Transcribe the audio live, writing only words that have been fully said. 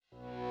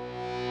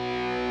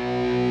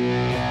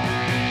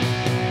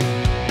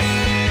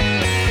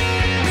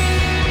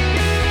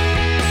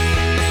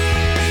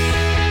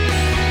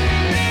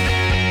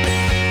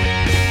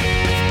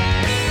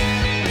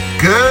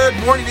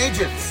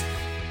agents.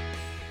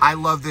 I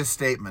love this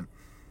statement.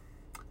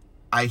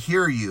 I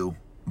hear you,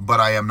 but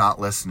I am not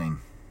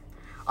listening.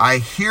 I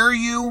hear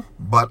you,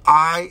 but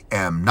I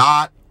am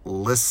not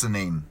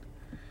listening.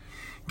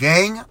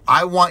 Gang,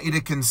 I want you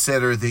to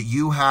consider that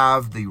you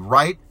have the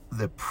right,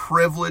 the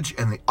privilege,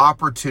 and the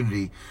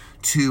opportunity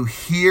to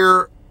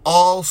hear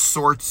all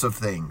sorts of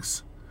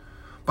things.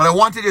 But I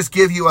want to just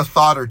give you a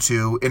thought or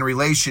two in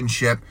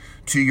relationship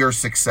to your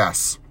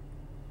success.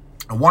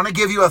 I want to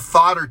give you a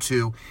thought or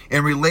two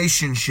in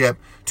relationship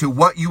to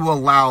what you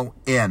allow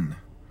in.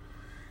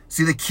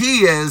 See, the key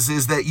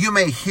is that you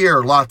may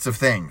hear lots of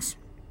things,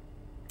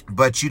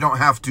 but you don't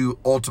have to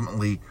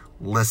ultimately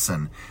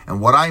listen. And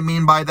what I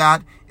mean by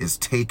that is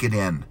take it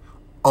in,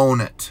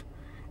 own it,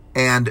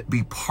 and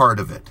be part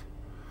of it.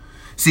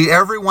 See,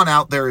 everyone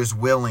out there is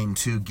willing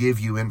to give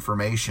you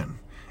information.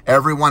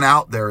 Everyone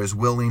out there is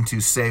willing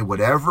to say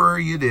whatever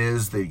it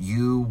is that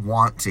you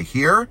want to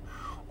hear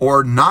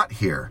or not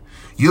hear.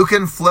 You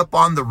can flip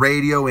on the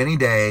radio any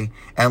day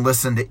and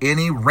listen to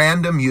any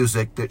random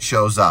music that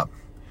shows up.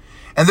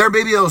 And there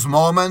may be those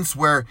moments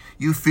where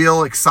you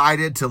feel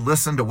excited to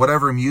listen to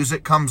whatever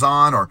music comes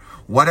on or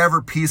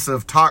whatever piece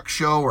of talk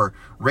show or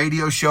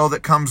radio show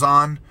that comes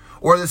on.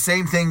 Or the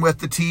same thing with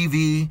the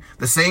TV,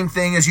 the same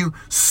thing as you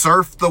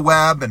surf the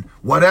web and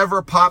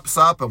whatever pops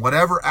up and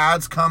whatever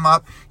ads come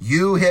up,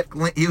 you hit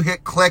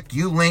click,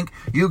 you link,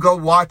 you go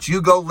watch,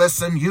 you go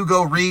listen, you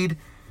go read.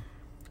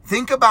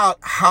 Think about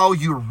how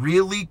you're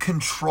really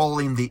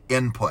controlling the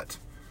input.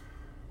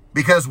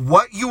 Because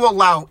what you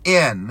allow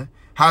in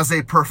has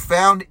a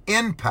profound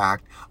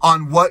impact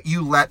on what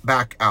you let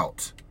back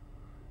out.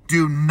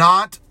 Do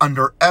not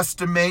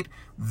underestimate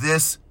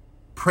this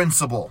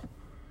principle.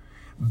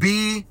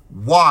 Be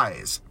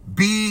wise.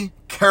 Be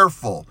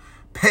careful.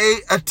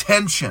 Pay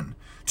attention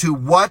to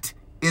what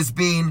is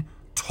being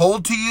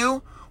told to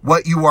you,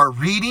 what you are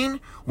reading,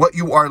 what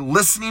you are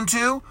listening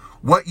to,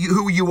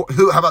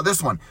 how about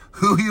this one?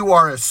 Who you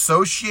are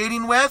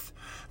associating with.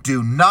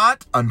 Do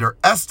not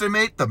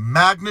underestimate the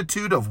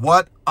magnitude of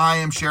what I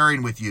am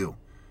sharing with you.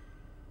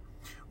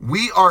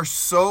 We are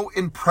so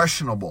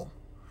impressionable.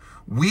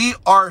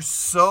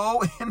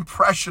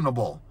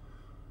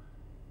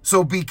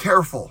 So be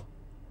careful.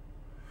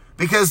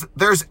 Because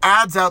there's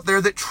ads out there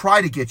that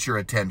try to get your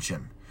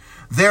attention.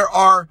 There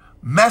are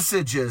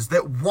messages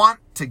that want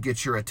to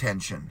get your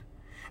attention.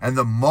 And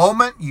the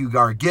moment you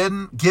are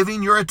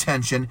giving your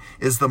attention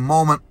is the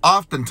moment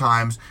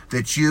oftentimes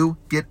that you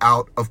get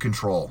out of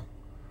control.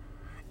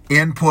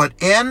 Input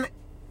in,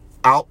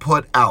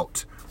 output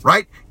out,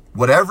 right?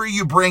 Whatever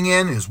you bring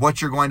in is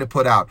what you're going to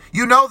put out.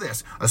 You know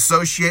this.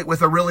 Associate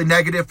with a really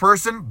negative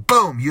person,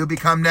 boom, you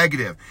become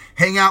negative.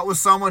 Hang out with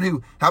someone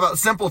how about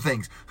simple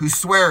things, who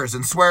swears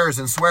and swears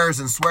and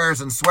swears and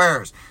swears and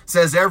swears,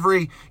 says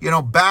every,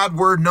 bad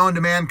word known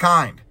to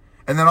mankind.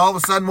 And then all of a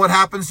sudden what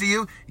happens to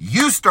you?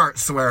 You start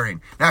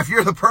swearing. Now, if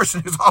you're the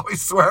person who's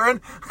always swearing,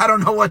 I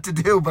don't know what to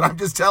do, but I'm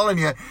just telling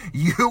you,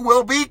 you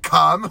will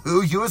become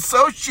who you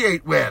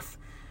associate with.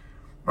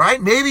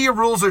 Right? Maybe your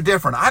rules are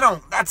different.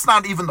 That's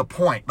not even the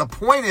point. The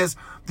point is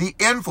the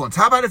influence.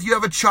 How about if you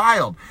have a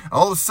child?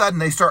 All of a sudden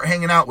they start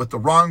hanging out with the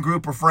wrong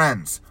group of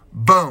friends.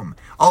 Boom.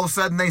 All of a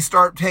sudden they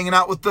start hanging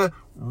out with the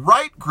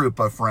right group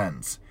of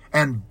friends.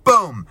 And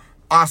boom,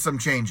 awesome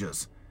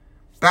changes.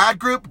 Bad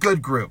group,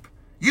 good group.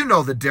 You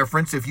know the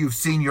difference if you've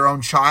seen your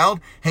own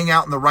child hang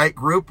out in the right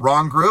group,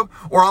 wrong group,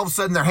 or all of a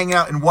sudden they're hanging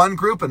out in one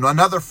group and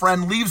another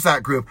friend leaves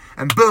that group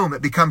and boom,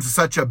 it becomes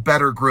such a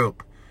better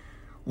group.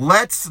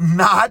 Let's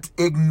not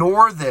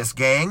ignore this,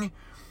 gang.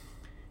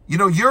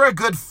 You're a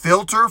good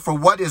filter for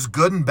what is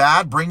good and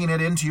bad, bringing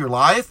it into your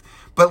life.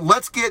 But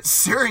let's get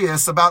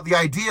serious about the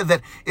idea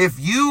that if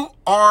you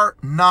are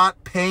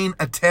not paying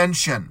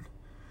attention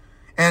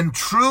and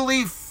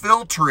truly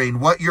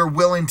filtering what you're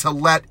willing to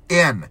let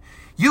in,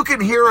 you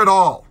can hear it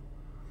all.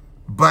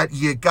 But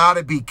you got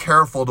to be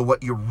careful to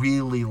what you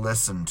really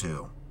listen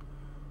to.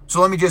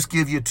 So let me just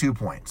give you 2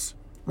 points.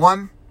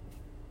 1,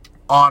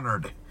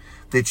 honored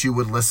that you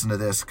would listen to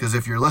this, because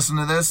if you're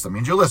listening to this, that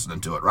means you're listening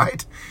to it,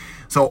 right?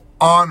 So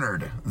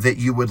honored that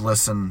you would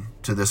listen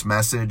to this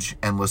message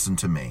and listen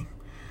to me.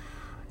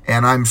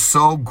 And I'm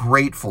so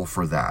grateful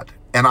for that.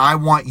 And I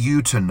want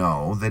you to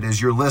know that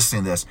as you're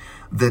listening to this,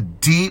 the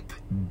deep,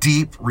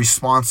 deep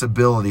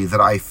responsibility that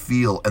I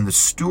feel and the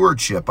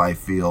stewardship I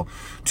feel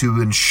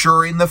to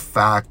ensuring the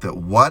fact that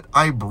what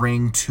I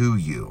bring to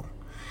you,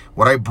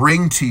 what I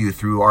bring to you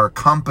through our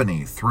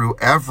company, through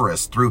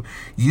Everest, through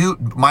you,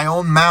 my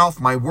own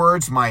mouth, my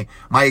words, my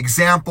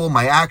example,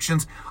 my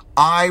actions,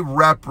 I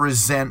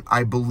represent,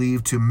 I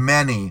believe, to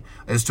many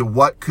as to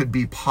what could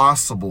be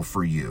possible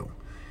for you.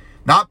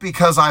 Not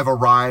because I've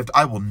arrived,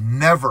 I will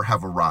never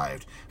have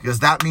arrived, because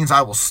that means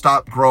I will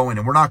stop growing,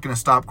 and we're not going to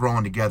stop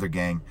growing together,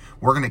 gang.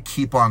 We're going to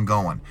keep on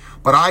going.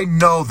 But I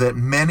know that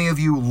many of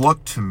you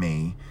look to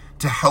me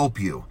to help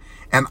you,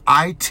 and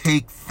I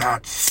take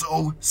that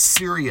so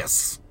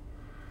serious.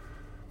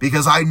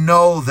 because I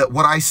know that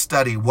what I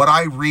study, what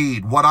I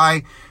read, what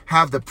I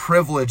have the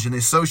privilege and the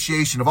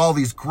association of all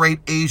these great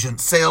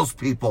agents,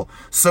 salespeople,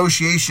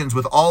 associations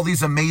with all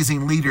these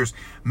amazing leaders,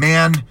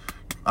 man,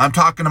 I'm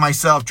talking to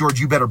myself, George,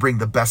 you better bring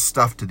the best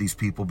stuff to these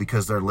people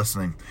because they're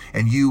listening.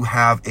 And you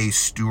have a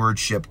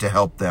stewardship to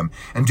help them.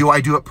 And do I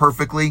do it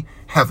perfectly?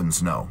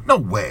 Heavens no. No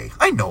way.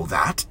 I know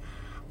that.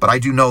 But I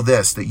do know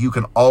this, that you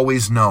can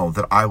always know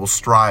that I will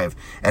strive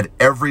at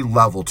every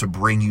level to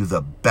bring you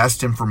the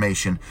best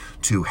information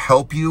to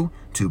help you,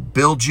 to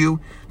build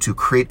you, to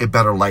create a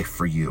better life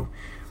for you.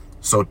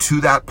 So to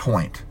that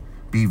point,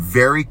 be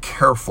very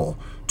careful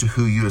to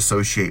who you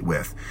associate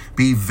with.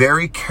 Be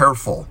very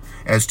careful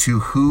as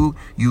to who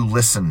you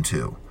listen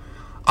to.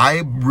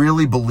 I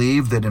really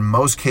believe that in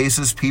most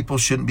cases, people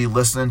shouldn't be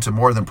listening to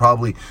more than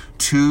probably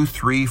 2,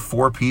 3,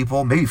 4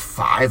 people, maybe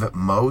 5 at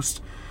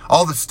most.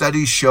 All the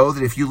studies show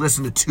that if you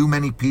listen to too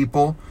many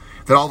people,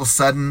 that all of a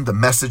sudden the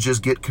messages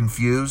get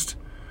confused.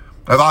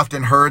 I've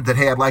often heard that,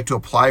 hey, I'd like to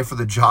apply for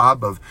the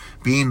job of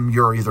being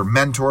your either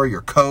mentor,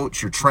 your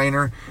coach, your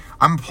trainer.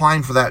 I'm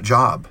applying for that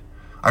job.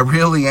 I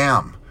really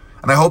am.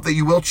 And I hope that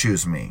you will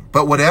choose me.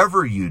 But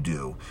whatever you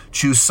do,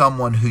 choose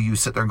someone who you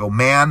sit there and go,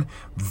 man,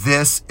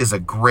 this is a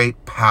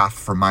great path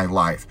for my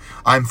life.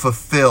 I'm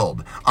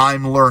fulfilled.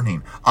 I'm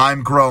learning.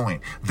 I'm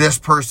growing. This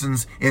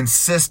person's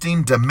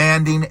insisting,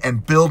 demanding,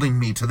 and building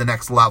me to the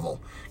next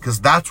level.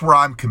 Because that's where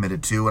I'm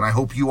committed to, and I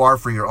hope you are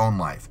for your own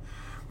life.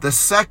 The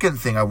second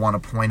thing I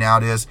want to point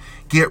out is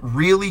get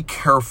really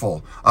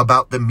careful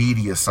about the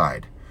media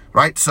side,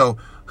 right? So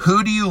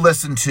who do you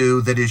listen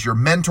to that is your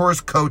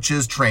mentors,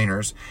 coaches,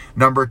 trainers?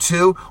 Number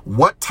 2,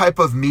 what type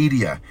of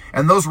media?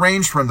 And those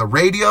range from the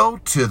radio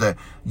to the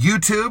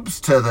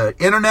YouTubes to the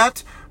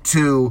internet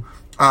to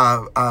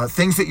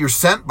things that you're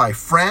sent by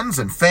friends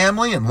and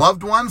family and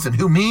loved ones and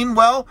who mean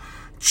well.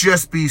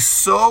 Just be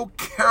so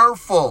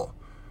careful.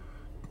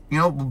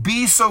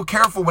 Be so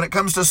careful when it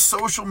comes to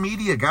social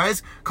media,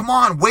 guys. Come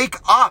on, wake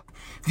up.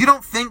 If you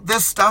don't think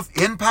this stuff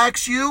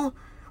impacts you,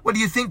 what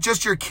do you think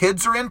just your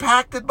kids are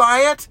impacted by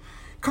it?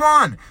 Come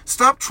on,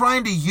 stop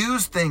trying to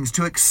use things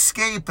to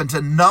escape and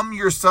to numb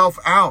yourself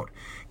out.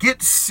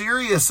 Get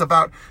serious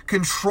about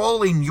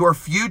controlling your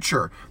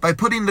future by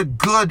putting the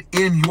good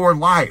in your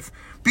life.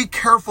 Be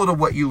careful to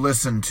what you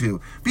listen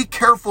to. Be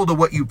careful to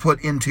what you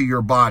put into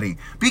your body.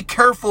 Be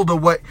careful to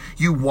what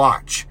you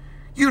watch.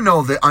 You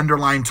know the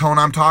underlying tone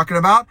I'm talking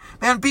about.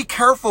 Man, be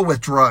careful with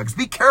drugs.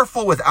 Be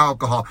careful with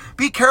alcohol.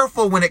 Be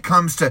careful when it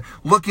comes to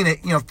looking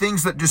at,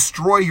 things that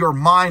destroy your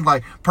mind,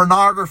 like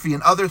pornography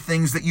and other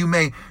things that you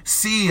may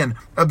see and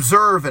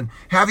observe and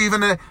have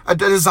even a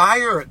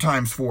desire at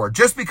times for.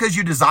 Just because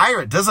you desire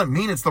it doesn't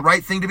mean it's the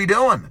right thing to be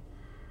doing.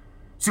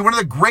 See, one of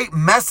the great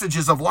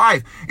messages of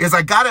life is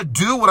I got to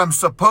do what I'm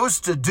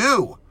supposed to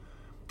do,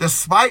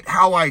 despite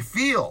how I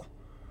feel.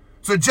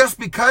 So just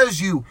because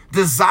you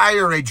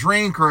desire a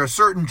drink or a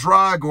certain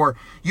drug, or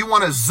you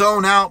want to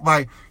zone out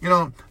by,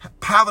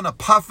 having a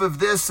puff of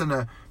this and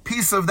a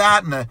piece of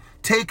that and a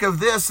take of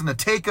this and a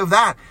take of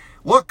that.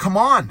 Look, come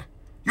on.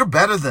 You're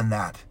better than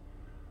that.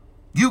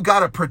 You got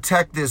to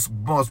protect this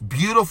most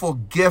beautiful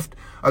gift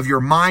of your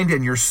mind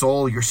and your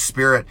soul, your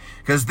spirit,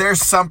 because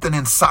there's something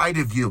inside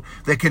of you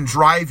that can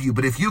drive you.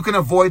 But if you can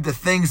avoid the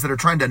things that are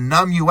trying to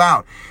numb you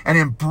out and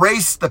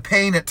embrace the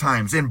pain at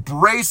times,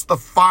 embrace the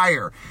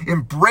fire,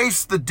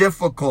 embrace the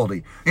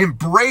difficulty,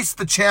 embrace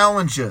the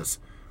challenges,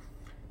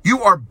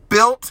 you are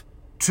built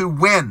to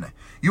win.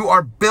 You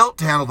are built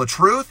to handle the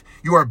truth.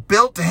 You are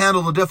built to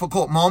handle the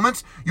difficult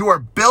moments. You are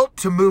built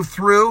to move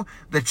through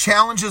the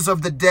challenges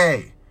of the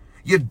day.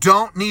 You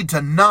don't need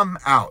to numb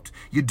out.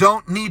 You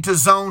don't need to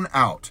zone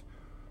out.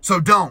 So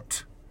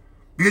don't,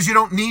 because you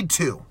don't need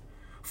to.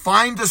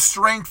 Find the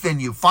strength in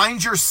you.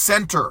 Find your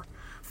center.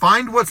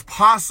 Find what's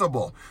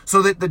possible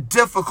so that the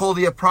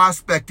difficulty of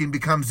prospecting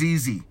becomes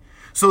easy,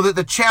 so that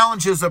the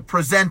challenges of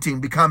presenting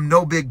become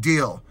no big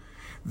deal.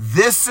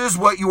 This is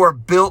what you are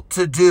built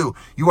to do.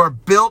 You are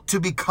built to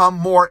become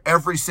more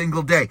every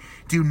single day.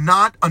 Do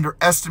not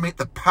underestimate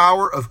the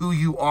power of who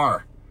you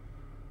are.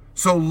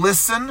 So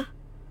listen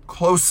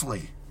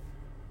closely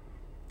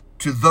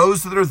to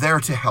those that are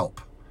there to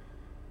help.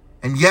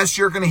 And yes,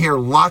 you're going to hear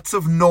lots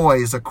of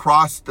noise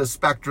across the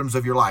spectrums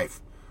of your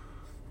life,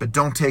 but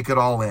don't take it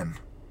all in.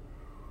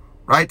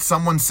 Right?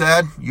 Someone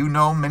said,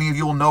 many of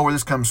you will know where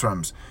this comes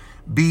from.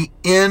 Be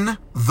in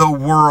the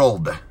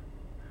world,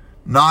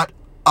 not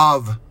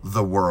of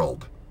the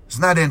world.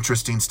 Isn't that an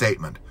interesting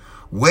statement?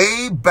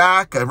 Way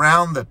back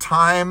around the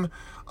time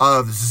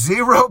of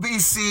 0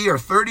 BC or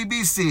 30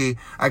 BC,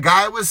 a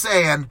guy was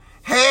saying,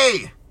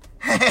 hey,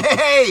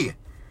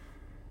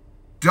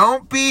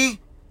 don't be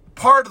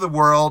part of the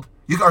world.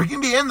 You can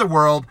be in the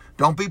world.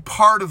 Don't be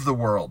part of the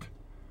world.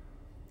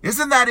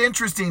 Isn't that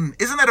interesting?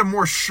 Isn't that a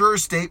more sure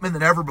statement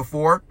than ever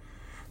before?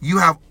 You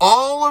have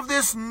all of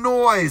this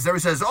noise that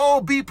says,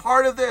 oh, be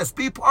part of this,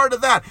 be part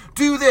of that,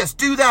 do this,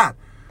 do that.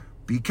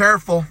 Be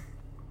careful,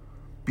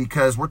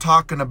 because we're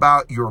talking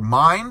about your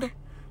mind,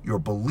 your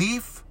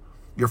belief,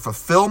 your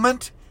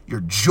fulfillment,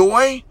 your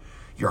joy,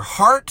 your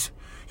heart,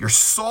 your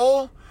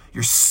soul,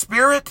 your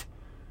spirit.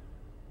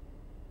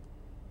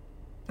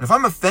 And if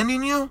I'm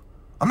offending you,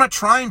 I'm not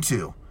trying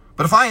to.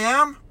 But if I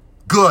am,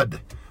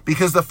 good.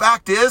 Because the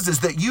fact is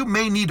that you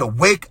may need to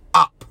wake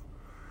up.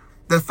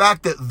 The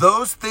fact that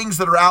those things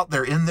that are out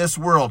there in this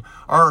world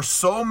are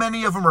so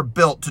many of them are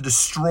built to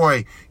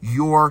destroy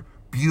your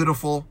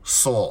beautiful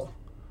soul.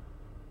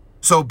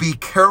 So be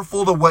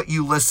careful to what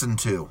you listen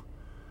to.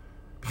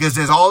 Because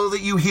as all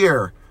that you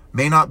hear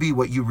may not be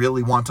what you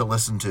really want to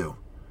listen to.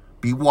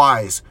 Be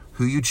wise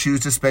who you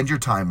choose to spend your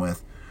time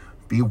with.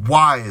 Be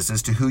wise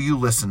as to who you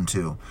listen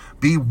to.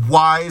 Be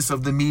wise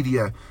of the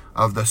media,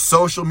 of the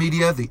social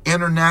media, the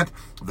internet,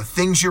 the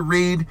things you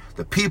read,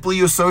 the people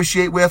you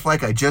associate with,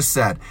 like I just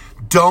said.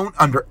 Don't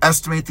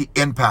underestimate the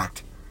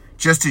impact,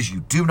 just as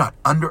you do not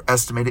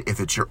underestimate it if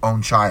it's your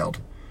own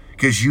child,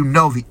 because you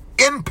know the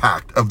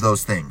impact of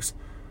those things.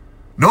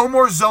 No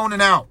more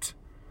zoning out.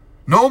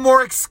 No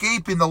more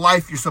escaping the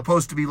life you're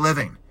supposed to be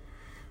living.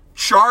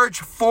 Charge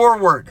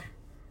forward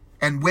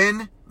and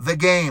win the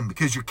game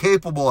because you're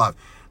capable of.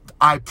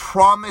 I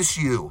promise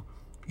you,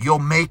 you'll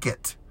make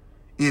it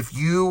if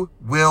you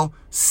will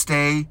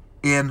stay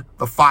in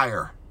the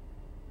fire.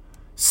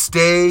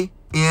 Stay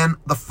in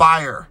the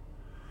fire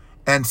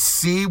and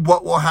see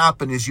what will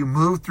happen as you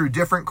move through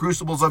different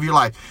crucibles of your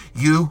life.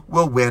 You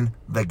will win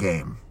the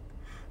game.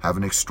 Have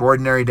an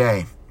extraordinary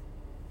day.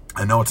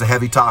 I know it's a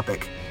heavy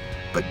topic,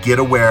 but get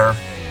aware,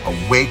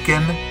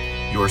 awaken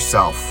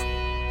yourself,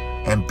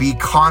 and be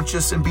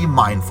conscious and be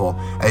mindful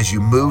as you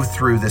move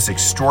through this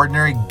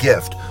extraordinary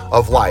gift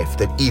of life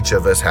that each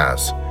of us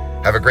has.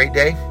 Have a great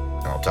day,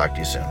 and I'll talk to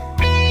you soon.